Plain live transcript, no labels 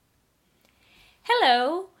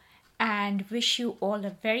Hello, and wish you all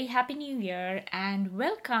a very happy new year and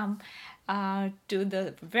welcome to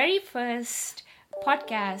the very first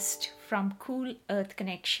podcast from Cool Earth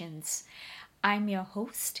Connections. I'm your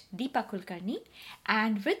host, Deepa Kulkarni,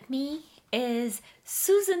 and with me is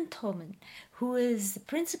Susan Thoman, who is the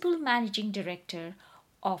Principal Managing Director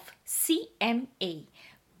of CMA,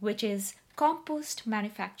 which is Compost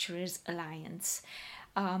Manufacturers Alliance.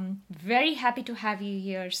 Very happy to have you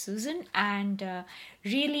here, Susan, and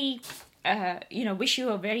really, wish you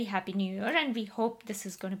a very happy new year. And we hope this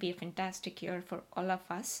is going to be a fantastic year for all of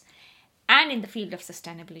us, and in the field of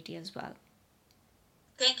sustainability as well.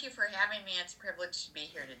 Thank you for having me. It's a privilege to be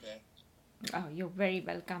here today. Oh, you're very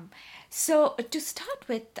welcome. So, to start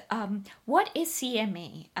with, what is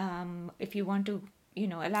CMA? If you want to,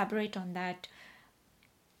 elaborate on that.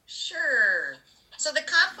 Sure. So the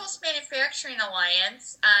Compost Manufacturing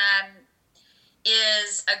Alliance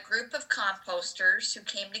is a group of composters who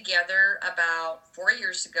came together about 4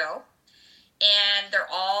 years ago. And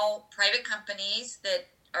they're all private companies that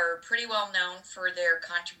are pretty well known for their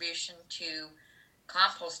contribution to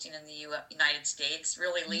composting in the United States,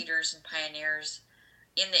 really leaders and pioneers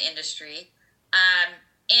in the industry.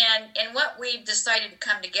 And what we've decided to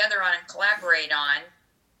come together on and collaborate on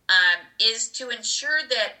is to ensure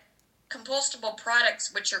that compostable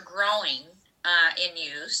products, which are growing in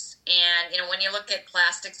use, and when you look at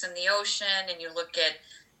plastics in the ocean, and you look at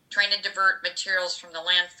trying to divert materials from the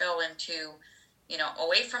landfill into,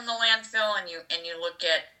 away from the landfill, and you look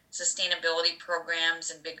at sustainability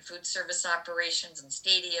programs and big food service operations and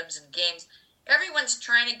stadiums and games, everyone's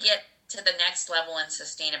trying to get to the next level in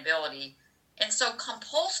sustainability, and so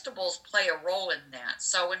compostables play a role in that.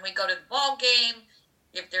 So when we go to the ball game,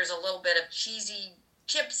 if there's a little bit of cheesy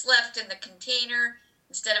chips left in the container,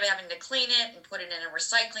 instead of having to clean it and put it in a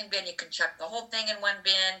recycling bin, you can chuck the whole thing in one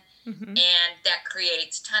bin, and that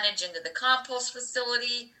creates tonnage into the compost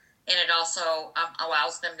facility, and it also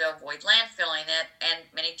allows them to avoid landfilling it, and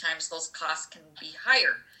many times those costs can be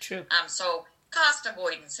higher. True. So cost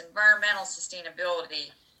avoidance, environmental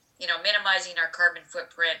sustainability, minimizing our carbon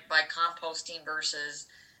footprint by composting versus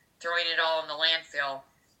throwing it all in the landfill.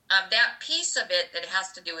 That piece of it that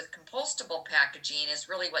has to do with compostable packaging is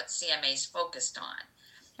really what CMA is focused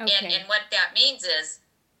on. Okay. And what that means is,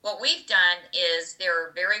 what we've done is there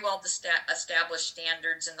are very well established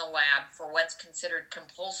standards in the lab for what's considered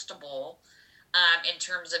compostable in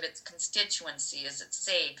terms of its constituency. Is it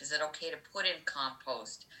safe? Is it okay to put in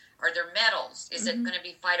compost? Are there metals? Is it going to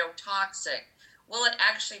be phytotoxic? Will it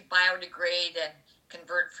actually biodegrade and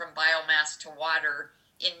convert from biomass to water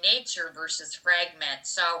in nature versus fragment?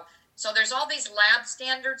 So there's all these lab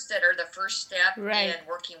standards that are the first step in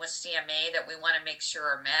working with CMA that we want to make sure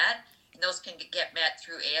are met. And those can get met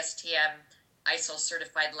through ASTM ISO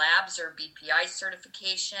certified labs or BPI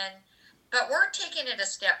certification. But we're taking it a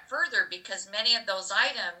step further because many of those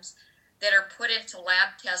items that are put into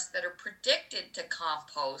lab tests that are predicted to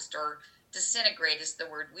compost or disintegrate is the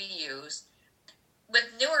word we use,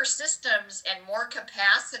 with newer systems and more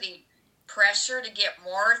capacity pressure to get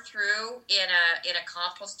more through in a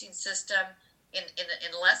composting system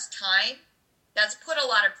in less time, that's put a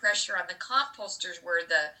lot of pressure on the composters where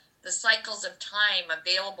the cycles of time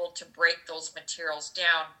available to break those materials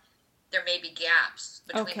down, there may be gaps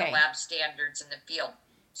between the lab standards and the field.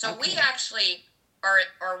 So we actually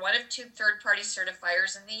are one of two third-party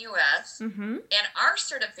certifiers in the U.S., and our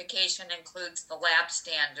certification includes the lab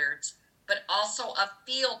standards, but also a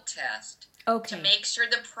field test to make sure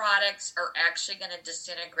the products are actually going to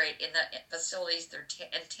disintegrate in the facilities they're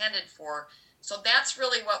intended for. So that's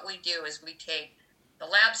really what we do, is we take the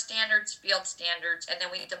lab standards, field standards, and then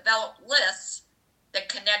we develop lists that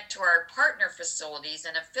connect to our partner facilities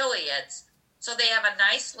and affiliates, so they have a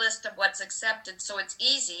nice list of what's accepted, so it's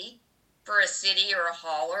easy for a city or a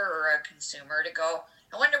hauler or a consumer to go,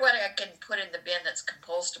 I wonder what I can put in the bin that's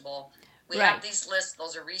compostable. We have these lists,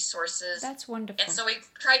 those are resources. That's wonderful. And so we've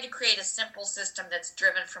tried to create a simple system that's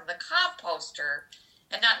driven from the composter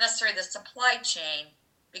and not necessarily the supply chain,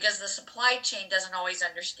 because the supply chain doesn't always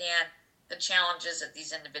understand the challenges at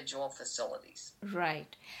these individual facilities.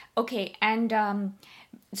 Right. Okay. And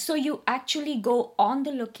so you actually go on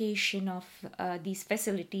the location of these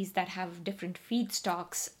facilities that have different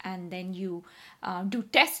feedstocks, and then you do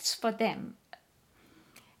tests for them.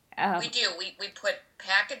 We do. We put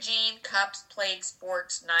packaging, cups, plates,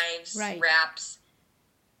 forks, knives, wraps,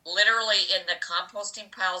 literally in the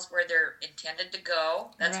composting piles where they're intended to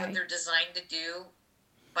go. That's what they're designed to do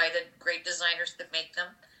by the great designers that make them.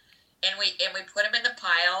 And we put them in the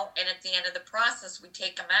pile, and at the end of the process, we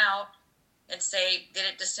take them out, and say, did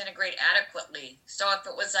it disintegrate adequately? So if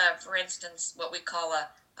it was for instance, what we call a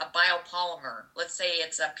biopolymer, let's say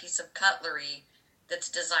it's a piece of cutlery that's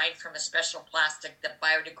designed from a special plastic that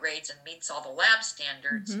biodegrades and meets all the lab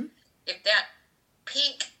standards. Mm-hmm. If that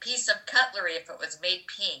pink piece of cutlery, if it was made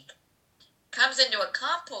pink, comes into a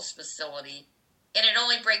compost facility and it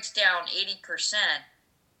only breaks down 80%, 20%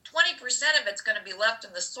 of it's going to be left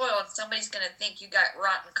in the soil and somebody's going to think you got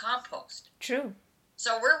rotten compost. True.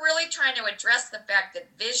 So we're really trying to address the fact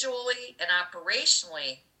that visually and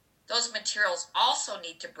operationally, those materials also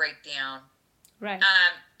need to break down. Right.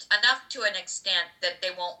 Enough to an extent that they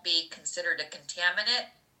won't be considered a contaminant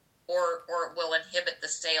or will inhibit the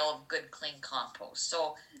sale of good, clean compost.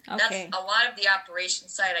 So that's a lot of the operation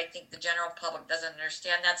side I think the general public doesn't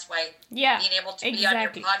understand. That's why being able to be on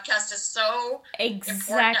your podcast is so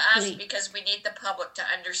important to us, because we need the public to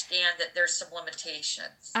understand that there's some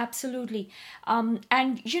limitations. Absolutely.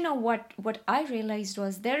 And you know what I realized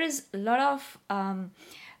was there is a lot of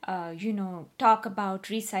talk about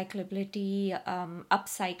recyclability,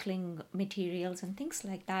 upcycling materials and things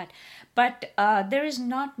like that. But there is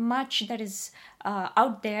not much that is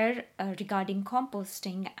out there regarding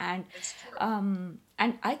composting. And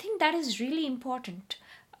I think that is really important.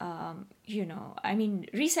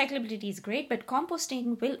 Recyclability is great, but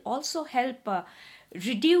composting will also help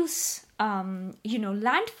reduce,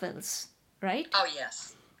 landfills, right? Oh,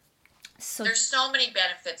 yes. So there's so many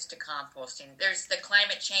benefits to composting. There's the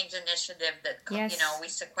climate change initiative that, we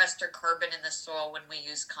sequester carbon in the soil when we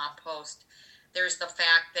use compost. There's the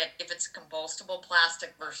fact that if it's compostable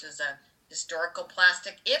plastic versus a historical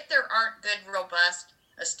plastic, if there aren't good, robust,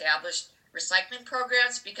 established recycling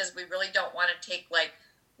programs, because we really don't want to take like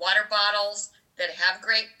water bottles that have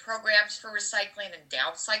great programs for recycling and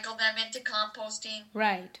downcycle them into composting.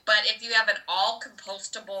 Right. But if you have an all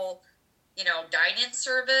compostable, dine-in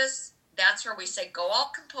service, that's where we say go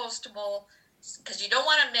all compostable, because you don't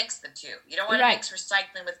want to mix the two. You don't want to mix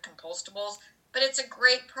recycling with compostables, but it's a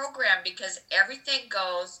great program because everything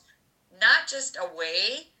goes not just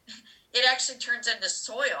away, it actually turns into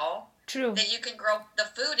soil. True. That you can grow the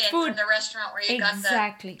food from the restaurant where you got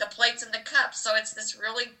the plates and the cups. So it's this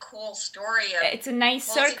really cool story of... It's a nice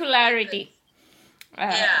circularity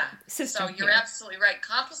system. So you're absolutely right.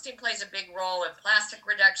 Composting plays a big role in plastic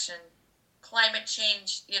reduction, climate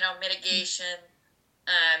change, mitigation,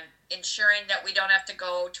 ensuring that we don't have to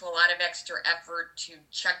go to a lot of extra effort to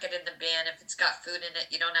chuck it in the bin. If it's got food in it,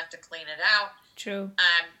 you don't have to clean it out. True.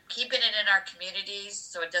 Keeping it in our communities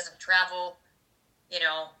so it doesn't travel,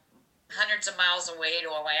 hundreds of miles away to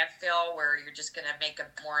a landfill where you're just going to make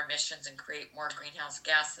more emissions and create more greenhouse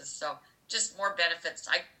gases. So just more benefits.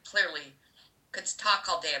 I clearly could talk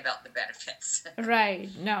all day about the benefits. Right.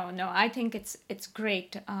 No, I think it's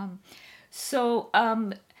great. So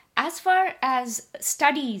as far as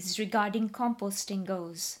studies regarding composting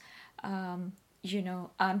goes, I'm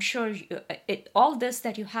sure all this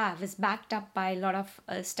that you have is backed up by a lot of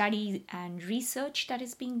study and research that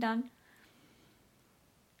is being done.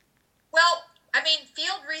 Well,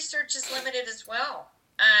 field research is limited as well.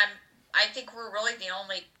 I think we're really the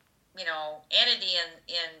only, entity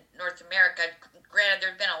in North America. Granted, there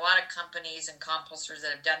have been a lot of companies and composters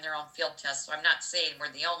that have done their own field tests, so I'm not saying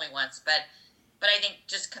we're the only ones, but I think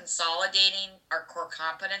just consolidating our core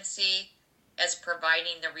competency as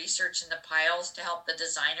providing the research in the piles to help the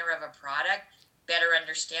designer of a product better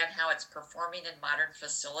understand how it's performing in modern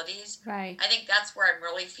facilities. Right. I think that's where I'm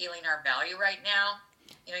really feeling our value right now.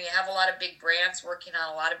 You have a lot of big brands working on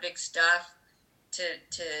a lot of big stuff to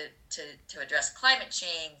address climate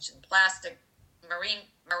change and plastic,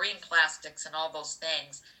 marine plastics and all those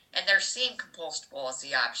things. And they're seeing compostable as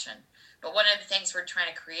the option. But one of the things we're trying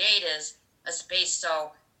to create is a space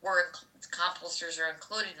so composters are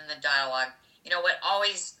included in the dialogue. What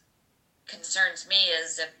always concerns me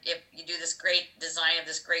is if you do this great design of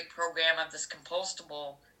this great program of this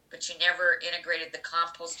compostable, but you never integrated the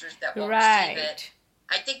composters that will receive it.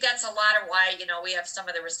 I think that's a lot of why, we have some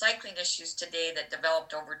of the recycling issues today that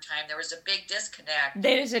developed over time. There was a big disconnect.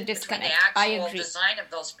 There is a disconnect. Between the actual design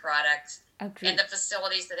of those products and the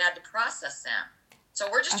facilities that had to process them. So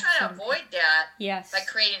we're just trying to avoid that by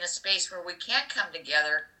creating a space where we can come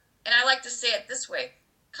together. And I like to say it this way.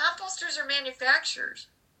 Composters are manufacturers.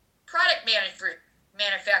 Product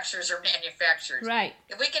manufacturers are manufacturers. Right.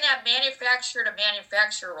 If we can have manufacturer to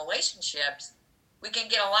manufacturer relationships, we can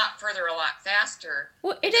get a lot further, a lot faster.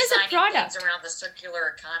 Well, it is a product things around the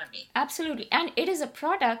circular economy. Absolutely, and it is a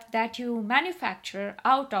product that you manufacture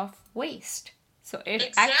out of waste. So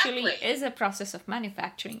it actually is a process of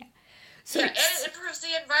manufacturing it. So and it improves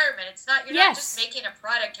the environment. It's not you're not just making a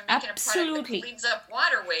product. You're making a product that cleans up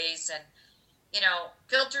waterways and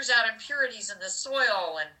filters out impurities in the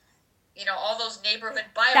soil, and all those neighborhood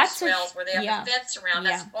That's a bioswales where they have yeah, a fence around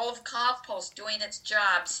that's yeah. full of compost doing its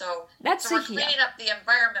job. So That's a we're yeah. cleaning up the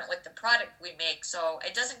environment with the product we make. So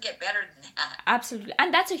it doesn't get better than that. Absolutely.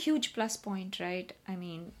 And that's a huge plus point, right? I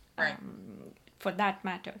mean, Right. for that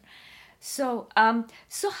matter. So,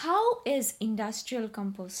 so how is industrial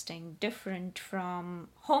composting different from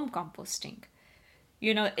home composting?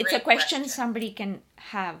 It's a Great question question. somebody can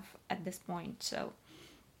have at this point. So,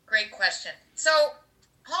 Great question. So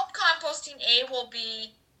home composting will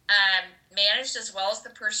be managed as well as the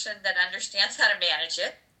person that understands how to manage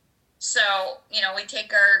it. So, we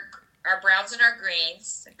take our browns and our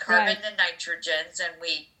greens, carbon right, and nitrogens, and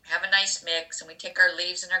we have a nice mix, and we take our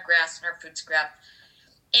leaves and our grass and our food scrap.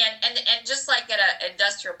 And just like at an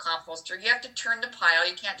industrial composter, you have to turn the pile.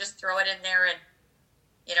 You can't just throw it in there and,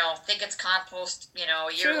 think it's compost, a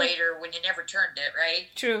year true, later when you never turned it, right?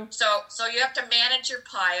 true, So you have to manage your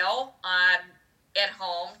pile at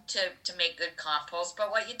home to make good compost.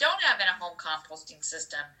 But what you don't have in a home composting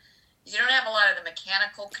system, you don't have a lot of the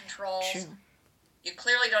mechanical controls. true, You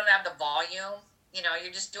clearly don't have the volume.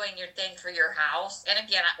 You're just doing your thing for your house. And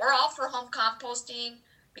again, we're all for home composting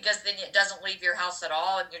because then it doesn't leave your house at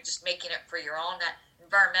all and you're just making it for your own. That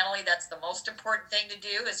environmentally, that's the most important thing to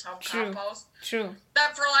do is home true, compost. true,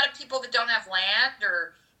 But for a lot of people that don't have land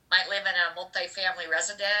or might live in a multifamily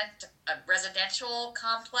residential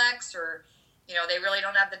complex, or they really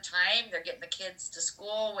don't have the time. They're getting the kids to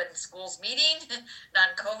school when school's meeting,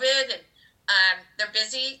 non-COVID, and they're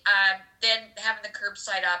busy. Then having the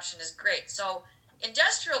curbside option is great. So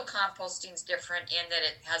industrial composting is different in that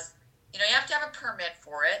it has, you have to have a permit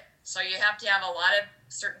for it. So you have to have a lot of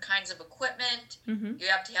certain kinds of equipment. mm-hmm. You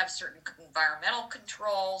have to have certain environmental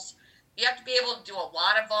controls. You have to be able to do a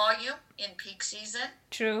lot of volume in peak season.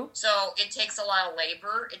 True, So it takes a lot of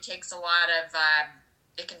labor. It takes a lot of,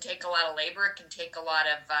 it can take a lot of labor. It can take a lot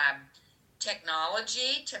of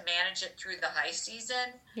technology to manage it through the high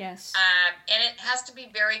season. yes, And it has to be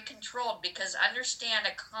very controlled because understand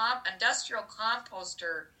industrial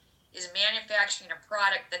composter is manufacturing a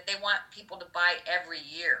product that they want people to buy every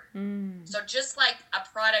year. So just like a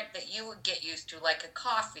product that you would get used to, like a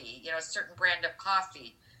coffee, a certain brand of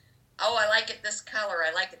coffee. Oh, I like it this color.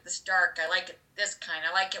 I like it this dark. I like it this kind.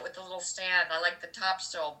 I like it with a little sand. I like the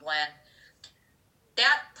topsoil blend.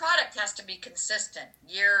 That product has to be consistent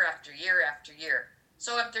year after year after year.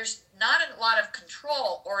 So if there's not a lot of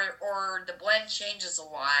control or the blend changes a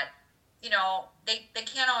lot, they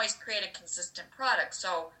can't always create a consistent product.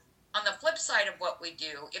 So on the flip side of what we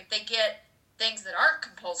do, if they get things that aren't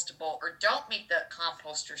compostable or don't meet the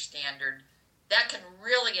composter standard, that can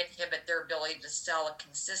really inhibit their ability to sell a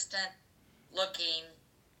consistent looking,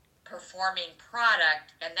 performing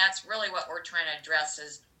product. And that's really what we're trying to address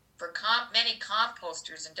is for many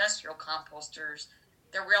composters, industrial composters,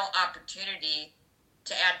 the real opportunity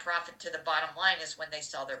to add profit to the bottom line is when they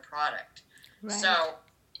sell their product. right,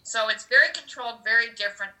 So it's very controlled, very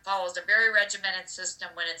different, follows a very regimented system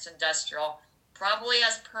when it's industrial, probably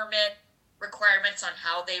has permit requirements on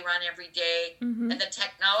how they run every day, mm-hmm. and the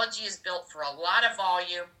technology is built for a lot of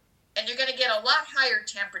volume, and you're going to get a lot higher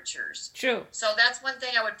temperatures. True, So that's one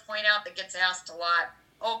thing I would point out that gets asked a lot.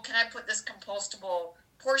 Oh, can I put this compostable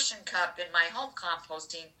portion cup in my home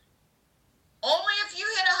composting? Only if you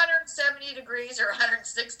hit 170 degrees or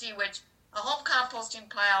 160, which a home composting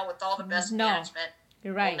pile with all the best No. management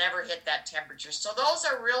you're right, will never hit that temperature. So those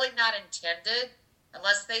are really not intended,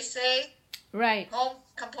 unless they say right. home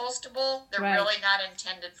compostable, they're Right. really not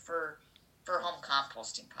intended for home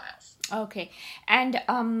composting piles. Okay, and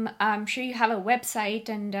I'm sure you have a website,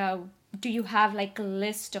 and do you have like a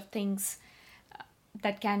list of things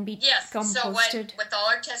that can be Yes. composted? So with all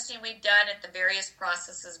our testing we've done at the various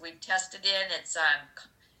processes we've tested in, it's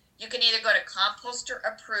you can either go to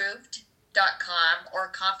composterapproved.com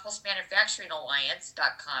or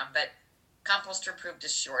compostmanufacturingalliance.com, but composter approved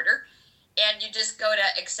is shorter. And you just go to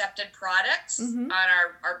accepted products Mm-hmm. on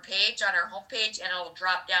our page, on our homepage, and it'll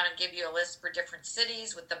drop down and give you a list for different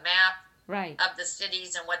cities with the map Right, of the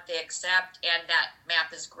cities and what they accept. And that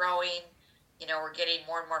map is growing. We're getting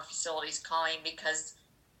more and more facilities calling because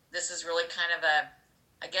this is really kind of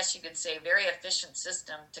I guess you could say, very efficient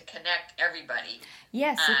system to connect everybody.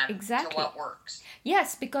 yes, exactly. To what works.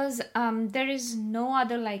 Yes, because there is no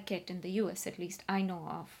other like it in the US, at least I know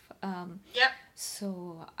of. Yep.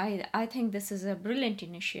 So I think this is a brilliant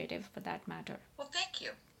initiative for that matter. Well, thank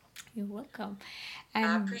you. You're welcome.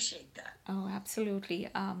 I appreciate that. Oh, absolutely.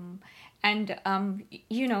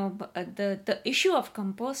 The issue of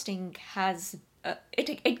composting has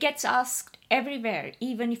it gets asked everywhere,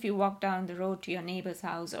 even if you walk down the road to your neighbor's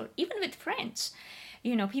house or even with friends.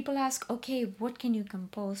 People ask, okay, what can you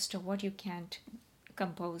compost or what you can't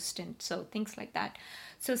compost, and so things like that.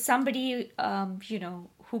 So somebody,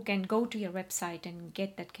 who can go to your website and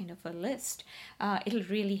get that kind of a list, it'll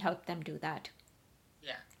really help them do that.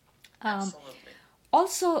 Yeah, absolutely.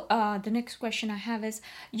 Also, the next question I have is,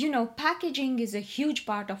 packaging is a huge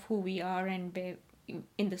part of who we are and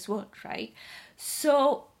in this world, right?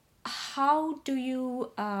 So, how do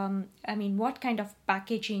you, what kind of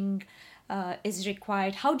packaging is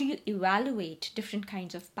required? How do you evaluate different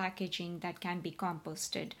kinds of packaging that can be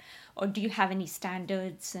composted? Or do you have any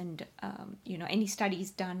standards and, any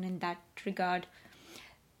studies done in that regard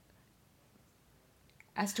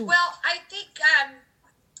as to... Well, I think,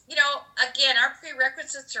 again, our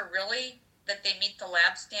prerequisites are really that they meet the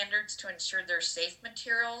lab standards to ensure they're safe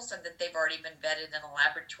materials and that they've already been vetted in a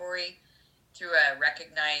laboratory through a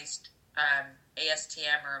recognized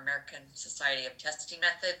ASTM or American Society of Testing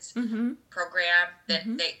Methods program that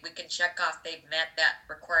we can check off they've met that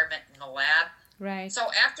requirement in the lab. Right. So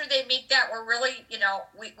after they meet that, we're really,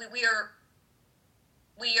 we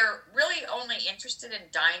are really only interested in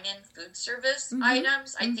dine-in food service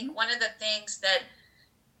items. I think one of the things that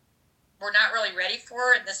we're not really ready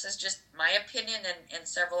for, and this is just my opinion and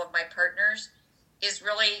several of my partners, is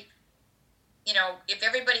really, if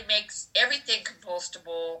everybody makes everything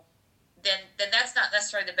compostable, then that's not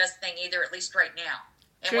necessarily the best thing either, at least right now.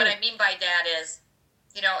 And True. what I mean by that is,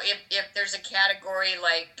 if there's a category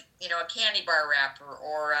like, a candy bar wrapper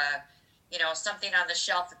or something on the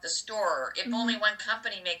shelf at the store, if only one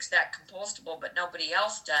company makes that compostable but nobody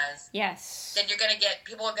else does, Yes. then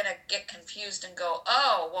people are gonna get confused and go,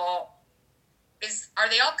 oh, well, are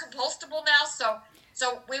they all compostable now?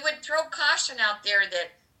 So we would throw caution out there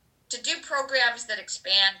that to do programs that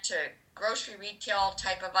expand to grocery retail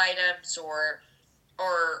type of items or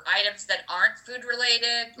items that aren't food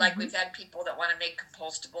related, like we've had people that want to make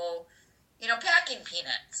compostable, packing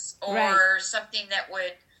peanuts or something that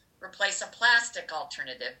would replace a plastic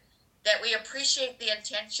alternative, that we appreciate the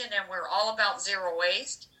intention and we're all about zero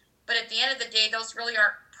waste. But at the end of the day, those really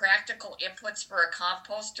aren't practical inputs for a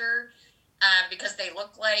composter because they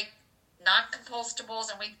look like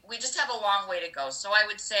non-compostables, and we just have a long way to go. So I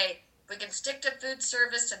would say if we can stick to food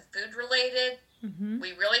service and food related,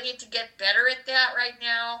 we really need to get better at that right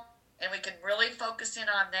now, and we can really focus in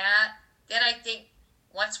on that. Then I think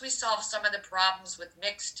once we solve some of the problems with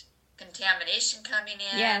mixed contamination coming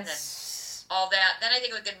in and all that, then I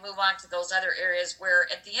think we can move on to those other areas where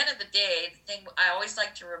at the end of the day, the thing I always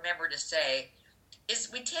like to remember to say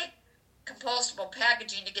is we take compostable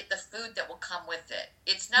packaging to get the food that will come with it.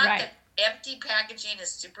 It's not that empty packaging is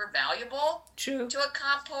super valuable to a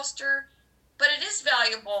composter, but it is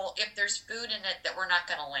valuable if there's food in it that we're not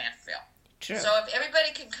going to landfill. True. So if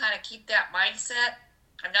everybody can kind of keep that mindset,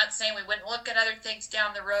 I'm not saying we wouldn't look at other things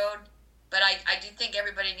down the road, but I do think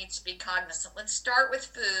everybody needs to be cognizant. Let's start with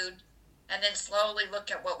food and then slowly look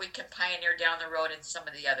at what we can pioneer down the road in some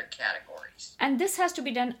of the other categories. And this has to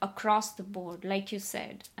be done across the board, like you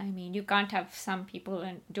said. I mean, you can't have some people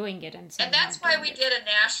doing it and some And that's why we did a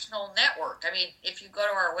national network. I mean, if you go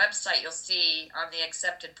to our website, you'll see on the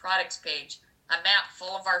accepted products page a map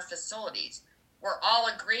full of our facilities. We're all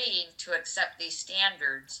agreeing to accept these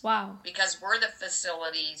standards. Wow. Because we're the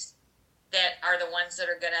facilities that are the ones that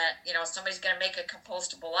are going to, somebody's going to make a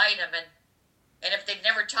compostable item, and if they've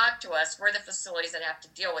never talked to us, we're the facilities that have to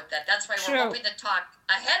deal with that. That's why we're hoping to talk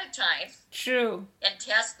ahead of time. True. And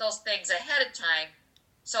test those things ahead of time,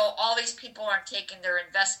 so all these people aren't taking their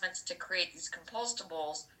investments to create these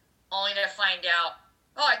compostables only to find out,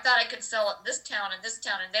 oh, I thought I could sell it in this town,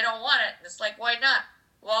 and they don't want it. And it's like, why not?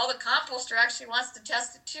 Well, the composter actually wants to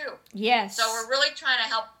test it too. Yes. So we're really trying to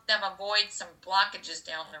help them avoid some blockages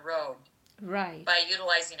down the road. Right. By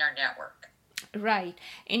utilizing our network. Right.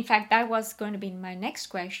 In fact, that was going to be my next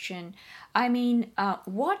question. I mean,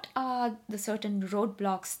 what are the certain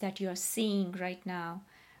roadblocks that you're seeing right now,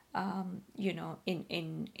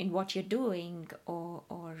 in what you're doing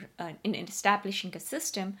or in establishing a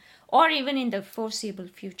system, or even in the foreseeable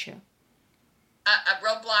future?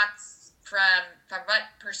 Roadblocks from what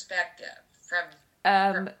perspective?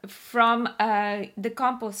 From the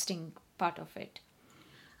composting part of it.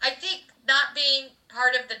 I think not being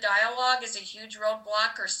part of the dialogue is a huge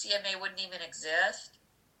roadblock, or CMA wouldn't even exist.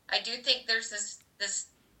 I do think there's this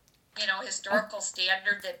historical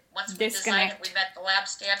standard that once we designed it, we met the lab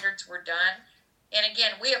standards, we're done. And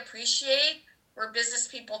again, we're business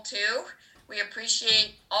people too. We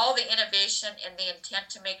appreciate all the innovation and the intent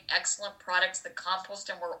to make excellent products that compost,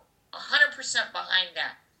 and we're 100% behind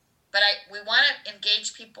that. But we want to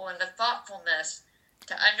engage people in the thoughtfulness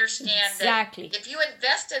to understand exactly. that if you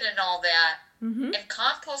invested in all that, and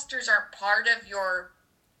composters aren't part of your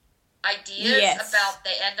ideas about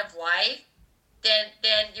the end of life,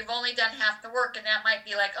 then you've only done half the work, and that might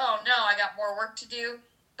be like, oh no, I got more work to do.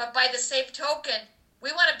 But by the same token,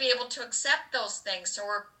 we want to be able to accept those things, so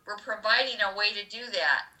we're providing a way to do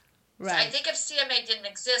that. Right. So I think if CMA didn't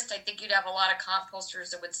exist, I think you'd have a lot of composters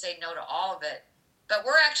that would say no to all of it. But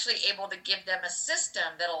we're actually able to give them a system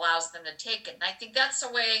that allows them to take it. And I think that's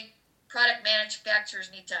the way product manufacturers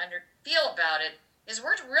need to feel about it, is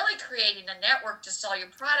we're really creating a network to sell your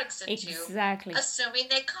products into, exactly, assuming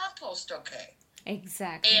they compost okay.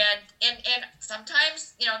 Exactly. And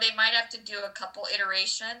sometimes, they might have to do a couple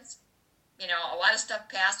iterations. A lot of stuff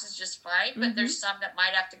passes just fine, but there's some that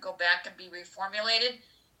might have to go back and be reformulated.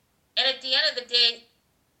 And at the end of the day,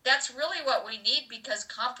 that's really what we need, because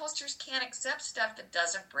composters can't accept stuff that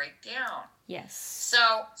doesn't break down. Yes.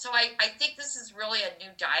 So I think this is really a new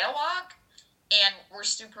dialogue, and we're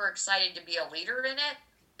super excited to be a leader in it.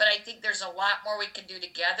 But I think there's a lot more we can do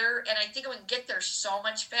together, and I think we can get there so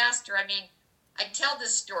much faster. I mean, I tell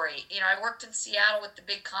this story. I worked in Seattle with the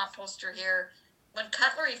big composter here. When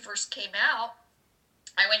cutlery first came out,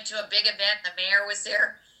 I went to a big event, and the mayor was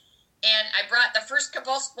there. And I brought the first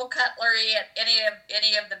compostable cutlery at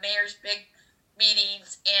any of the mayor's big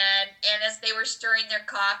meetings. And as they were stirring their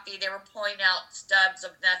coffee, they were pulling out stubs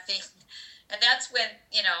of nothing. And that's when,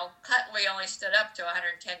 cutlery only stood up to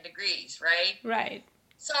 110 degrees, right? Right.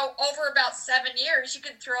 So over about 7 years, you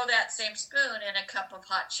can throw that same spoon in a cup of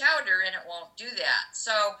hot chowder and it won't do that.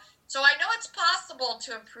 So I know it's possible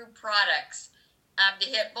to improve products, to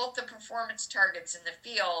hit both the performance targets in the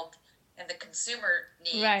field and the consumer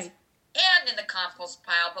needs. Right. And in the compost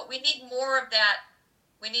pile, but we need more of that.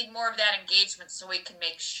 We need more of that engagement, so we can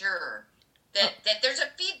make sure that there's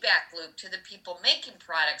a feedback loop to the people making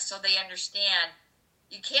products, so they understand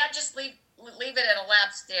you can't just leave it at a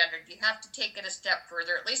lab standard. You have to take it a step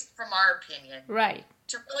further, at least from our opinion, right,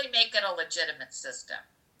 to really make it a legitimate system.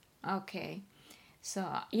 Okay. So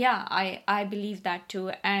yeah, I believe that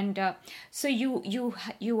too. And so you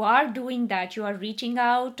are doing that. You are reaching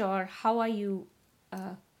out, or how are you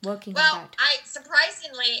working on that? Well,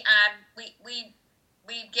 surprisingly,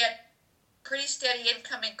 we get pretty steady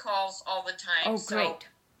incoming calls all the time. Oh, great.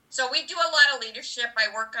 So we do a lot of leadership.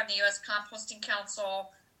 I work on the U.S. Composting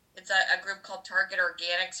Council. It's a group called Target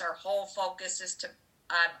Organics. Our whole focus is to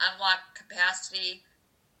unlock capacity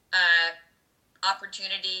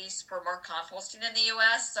opportunities for more composting in the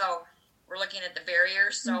U.S. So we're looking at the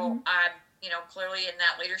barriers. So I'm, clearly in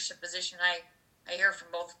that leadership position, I hear from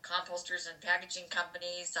both composters and packaging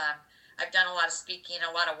companies. I've done a lot of speaking,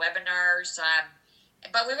 a lot of webinars,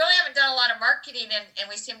 but we really haven't done a lot of marketing, and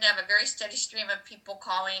we seem to have a very steady stream of people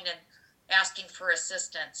calling and asking for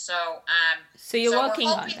assistance. So you're working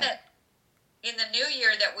we're on hoping that in the new year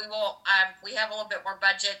that we will, we have a little bit more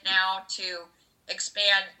budget now to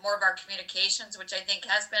expand more of our communications, which I think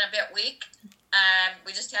has been a bit weak.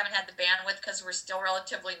 We just haven't had the bandwidth because we're still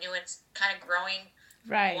relatively new. It's kind of growing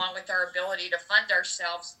right, along with our ability to fund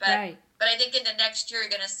ourselves. But right, but I think in the next year, you're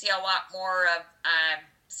going to see a lot more of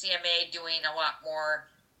CMA doing a lot more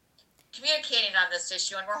communicating on this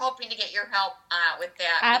issue, and we're hoping to get your help with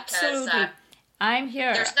that. Absolutely. Because I'm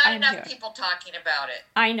here. There's not enough people talking about it.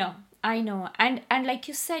 I know. And like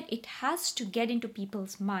you said, it has to get into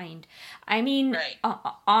people's mind. I mean, right,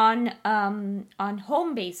 on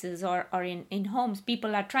home bases or in homes,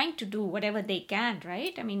 people are trying to do whatever they can,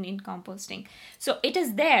 right? I mean, in composting. So it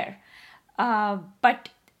is there. But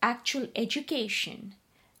actual education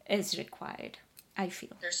is required, I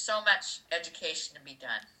feel. There's so much education to be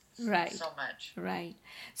done. Right. So much. Right.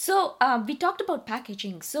 So we talked about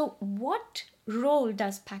packaging. So what role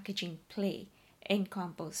does packaging play in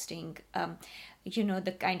composting?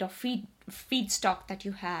 The kind of feedstock that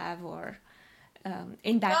you have, or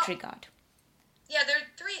in that regard. Yeah, there are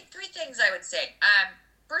three things I would say.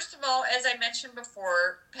 First of all, as I mentioned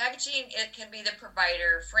before, packaging, it can be the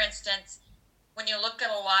provider. For instance, when you look at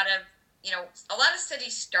a lot of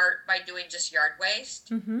cities start by doing just yard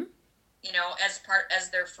waste. Mm-hmm.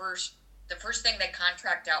 The first thing they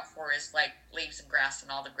contract out for is like leaves and grass and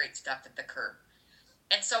all the great stuff at the curb.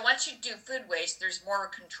 And so once you do food waste, there's more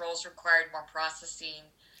controls required, more processing.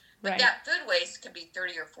 But that food waste could be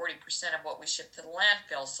 30 or 40% of what we ship to the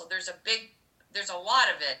landfill. So there's a lot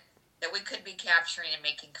of it that we could be capturing and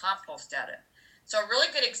making compost out of. So a really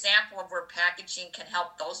good example of where packaging can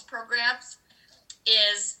help those programs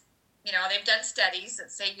is, they've done studies that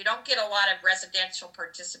say you don't get a lot of residential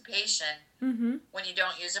participation when you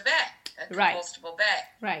don't use a bag. a Right. compostable bag.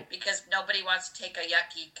 Right. Because nobody wants to take a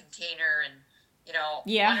yucky container and,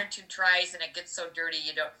 Yeah. 1 or 2 tries and it gets so dirty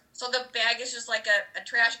you don't. So the bag is just like a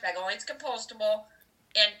trash bag, only it's compostable,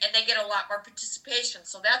 and they get a lot more participation.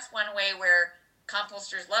 So that's one way where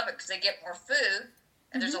composters love it, because they get more food,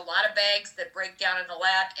 and there's a lot of bags that break down in the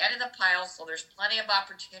lab and in the piles, so there's plenty of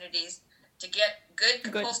opportunities to get good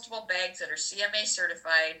compostable bags that are CMA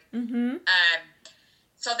certified.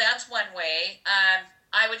 So that's one way.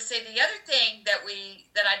 I would say the other thing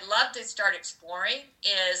that I'd love to start exploring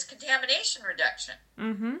is contamination reduction.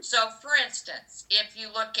 So, for instance, if you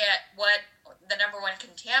look at what the number one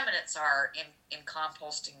contaminants are in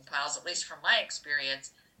composting piles, at least from my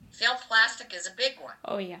experience, film plastic is a big one.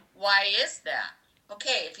 Oh, yeah. Why is that?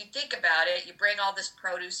 Okay, if you think about it, you bring all this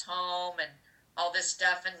produce home and all this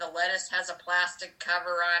stuff, and the lettuce has a plastic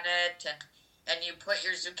cover on it, and you put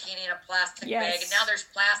your zucchini in a plastic bag, and now there's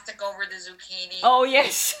plastic over the zucchini. Oh,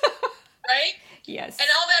 yes. Right? Yes. And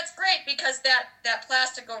all that's great, because that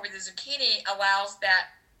plastic over the zucchini allows that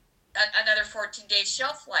another 14-day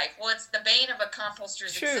shelf life. Well, it's the bane of a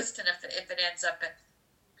composter's existence if it ends up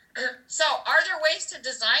in. So, are there ways to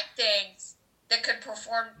design things that could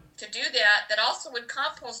perform to do that also would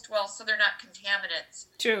compost well, so they're not contaminants?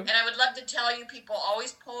 True. And I would love to tell you, people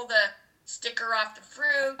always pull the sticker off the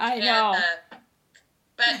fruit. I know.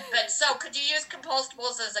 But so, could you use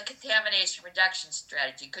compostables as a contamination reduction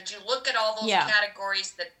strategy? Could you look at all those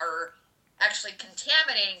categories that are actually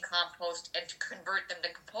contaminating compost and to convert them to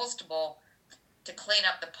compostable to clean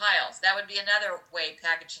up the piles? That would be another way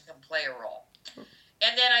packaging can play a role.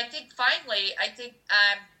 And then I think finally,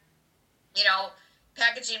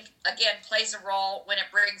 packaging again plays a role when it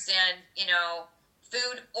brings in,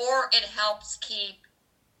 food, or it helps keep,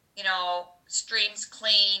 streams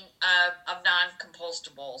clean of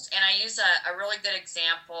non-compostables. And I use a really good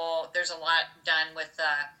example. There's a lot done with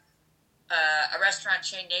a restaurant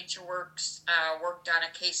chain, NatureWorks, worked on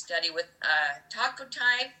a case study with Taco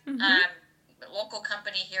Time, a local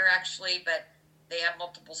company here actually, but they have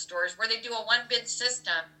multiple stores, where they do a one-bin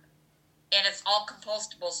system, and it's all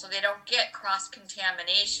compostable, so they don't get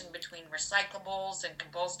cross-contamination between recyclables and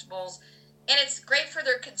compostables. And it's great for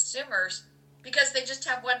their consumers because they just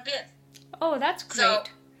have one bin. Oh, that's great. So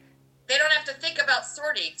they don't have to think about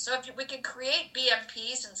sorting. So if we can create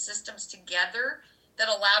BMPs and systems together that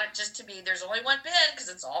allowed it just to be, there's only one bin because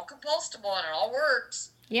it's all compostable and it all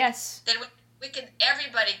works. Yes. Then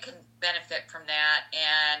everybody can benefit from that.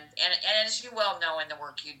 And as you well know in the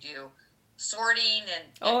work you do, sorting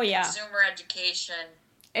and consumer education,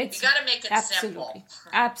 you got to make it simple.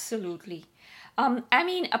 Absolutely.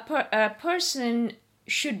 A person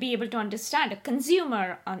should be able to understand. A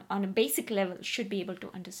consumer on a basic level should be able to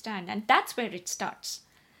understand, and that's where it starts.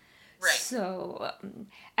 Right. So,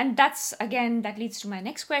 and that's, again, that leads to my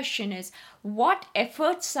next question is, what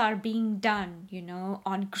efforts are being done,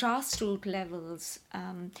 on grassroots levels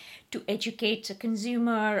to educate the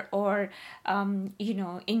consumer, or,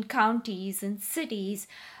 in counties and cities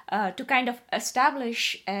to kind of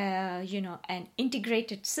establish, an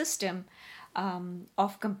integrated system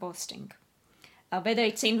of composting? Whether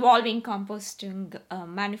it's involving composting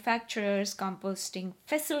manufacturers, composting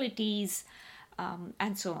facilities,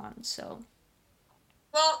 and so on. So,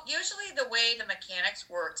 well, usually the way the mechanics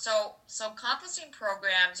work, so composting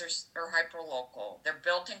programs are hyper-local. They're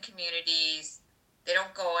built in communities. They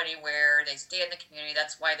don't go anywhere. They stay in the community.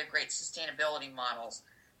 That's why they're great sustainability models.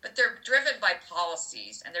 But they're driven by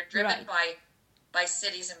policies, and they're driven by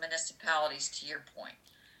cities and municipalities, to your point.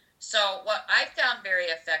 So what I found very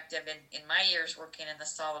effective in my years working in the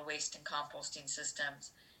solid waste and composting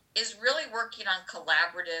systems is really working on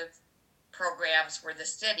collaborative programs where the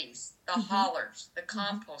cities, the haulers, the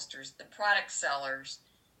composters, the product sellers,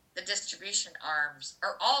 the distribution arms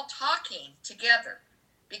are all talking together,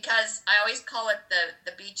 because I always call it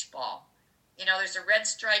the beach ball. There's a red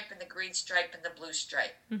stripe and the green stripe and the blue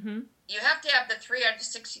stripe. You have to have the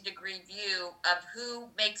 360-degree view of who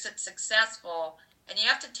makes it successful, and you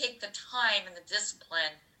have to take the time and the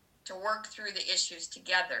discipline to work through the issues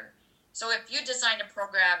together. So if you designed a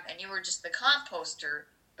program and you were just the composter,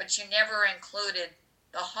 but you never included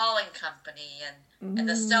the hauling company and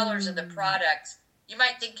the sellers of the products, you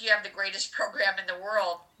might think you have the greatest program in the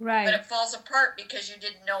world, but it falls apart because you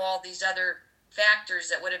didn't know all these other factors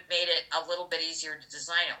that would have made it a little bit easier to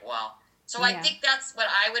design it well. So I think that's what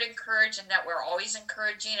I would encourage, and that we're always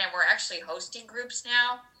encouraging, and we're actually hosting groups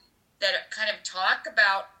now that kind of talk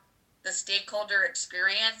about the stakeholder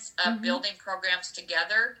experience of building programs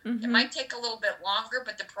together. It might take a little bit longer,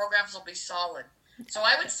 but the programs will be solid. So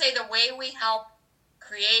I would say the way we help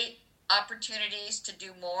create opportunities to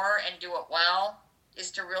do more and do it well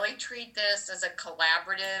is to really treat this as a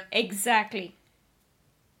collaborative Exactly.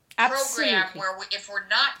 program Absolutely. where if we're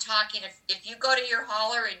not talking, if you go to your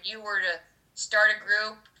hauler and you were to start a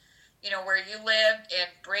group, where you live and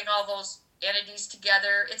bring all those entities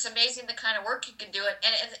together, it's amazing the kind of work you can do it.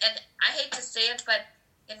 And I hate to say it, but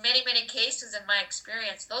in many, many cases, in my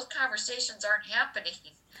experience, those conversations aren't happening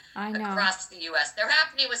I know. across the U.S. They're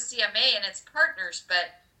happening with CMA and its partners, but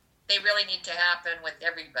they really need to happen with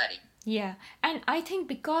everybody. Yeah, and I think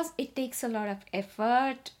because it takes a lot of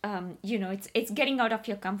effort, it's getting out of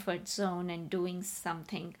your comfort zone and doing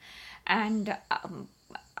something. And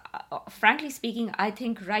frankly speaking, I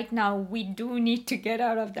think right now we do need to get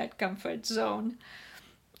out of that comfort zone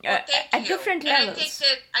Well, thank at you. different And levels.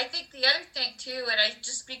 I think the other thing too, and I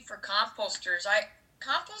just speak for composters.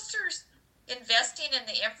 Composters investing in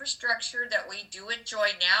the infrastructure that we do enjoy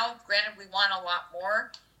now. Granted, we want a lot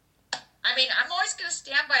more. I mean, I'm always going to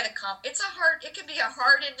stand by the comp. It can be a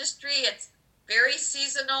hard industry. It's very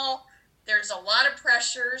seasonal. There's a lot of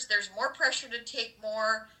pressures. There's more pressure to take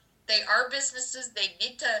more. They are businesses. They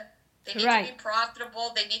need to be Right,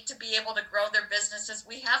 profitable. They need to be able to grow their businesses.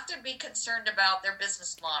 We have to be concerned about their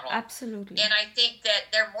business model. absolutely. And I think that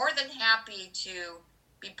they're more than happy to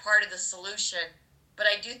be part of the solution. But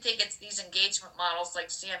I do think it's these engagement models like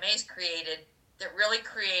CMA's created that really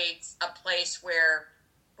creates a place where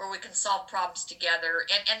we can solve problems together.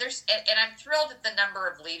 And I'm thrilled at the number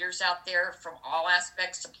of leaders out there from all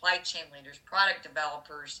aspects, supply chain leaders, product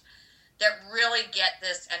developers, that really get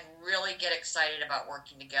this and really get excited about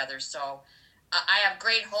working together. So I have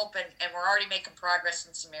great hope, and we're already making progress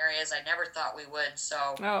in some areas I never thought we would.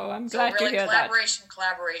 Oh, I'm So glad to really hear that.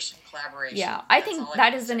 collaboration. Yeah, I That's think all I that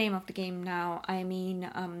can is the say. name of the game now. I mean,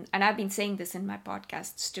 and I've been saying this in my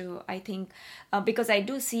podcasts too. I think because I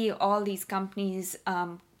do see all these companies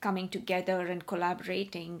coming together and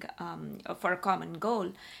collaborating for a common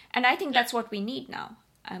goal, and I think Yeah, that's what we need now.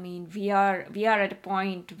 I mean, we are at a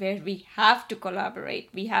point where we have to collaborate.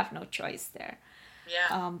 We have no choice there,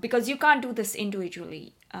 yeah. because you can't do this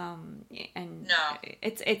individually, and No.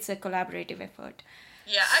 it's a collaborative effort.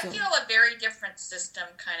 Yeah, I So feel a very different system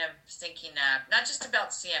kind of thinking that, not just about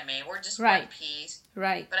CMA, we're just one right, piece,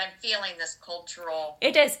 right. but I'm feeling this cultural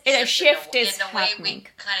A shift shift in is the way we happening.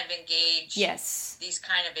 kind of engage Yes. these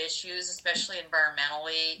kind of issues, especially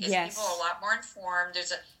environmentally, is people are a Yes. lot more informed.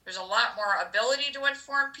 There's a lot more ability to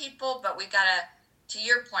inform people, but we gotta, to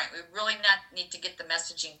your point, we really not need to get the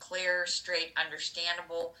messaging clear, straight,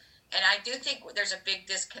 understandable. And I do think there's a big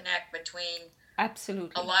disconnect between a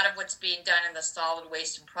Absolutely. lot of what's being done in the solid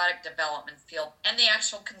waste and product development field and the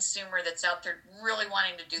actual consumer that's out there really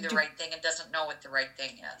wanting to do the right thing and doesn't know what the right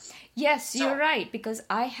thing is. Yes, you're So, right. Because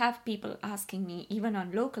I have people asking me, even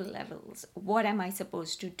on local levels, what am I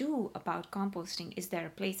supposed to do about composting? Is there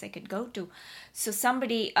a place I could go to? So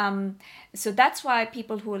that's why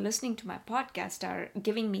people who are listening to my podcast are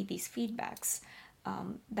giving me these feedbacks.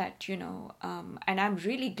 And I'm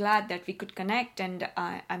really glad that we could connect, and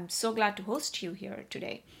I'm so glad to host you here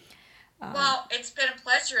today. well, it's been a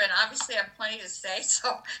pleasure, and obviously I have plenty to say, so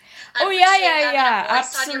I Oh, yeah, appreciate yeah, having yeah, a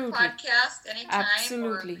voice on your absolutely. podcast anytime. We're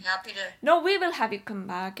Absolutely. happy to. No, we will have you come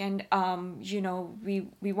back, and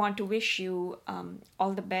we want to wish you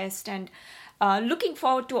all the best, and looking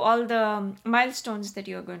forward to all the milestones that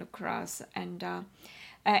you're going to cross. And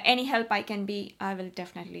any help I can be, I will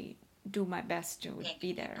definitely do my best to Thank be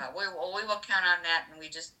you. there. We will count on that, and we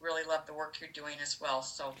just really love the work you're doing as well.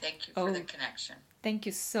 So thank you for the Oh, connection. thank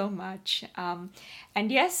you so much.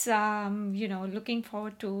 And yes, looking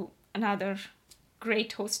forward to another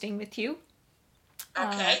great hosting with you. Uh,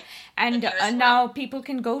 Okay, and and you as well. now people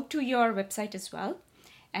can go to your website as well.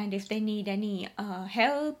 And if they need any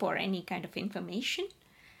help or any kind of information.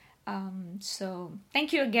 So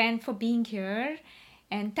thank you again for being here.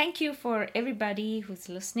 And thank you for everybody who's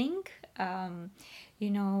listening.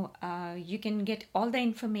 You can get all the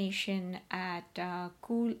information at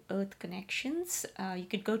Cool Earth Connections. You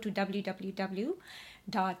could go to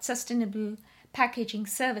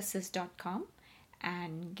www.sustainablepackagingservices.com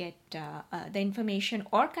and get the information,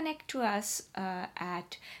 or connect to us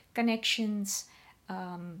at connections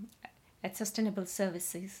at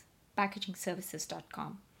sustainableservices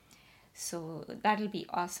packagingservices.com. So that'll be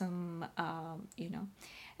awesome.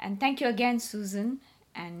 And thank you again, Susan,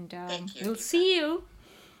 and Thank you, we'll Eva. see you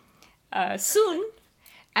soon.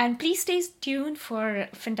 And please stay tuned for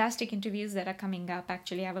fantastic interviews that are coming up.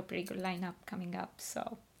 Actually, I have a pretty good lineup coming up,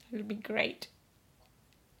 so it'll be great.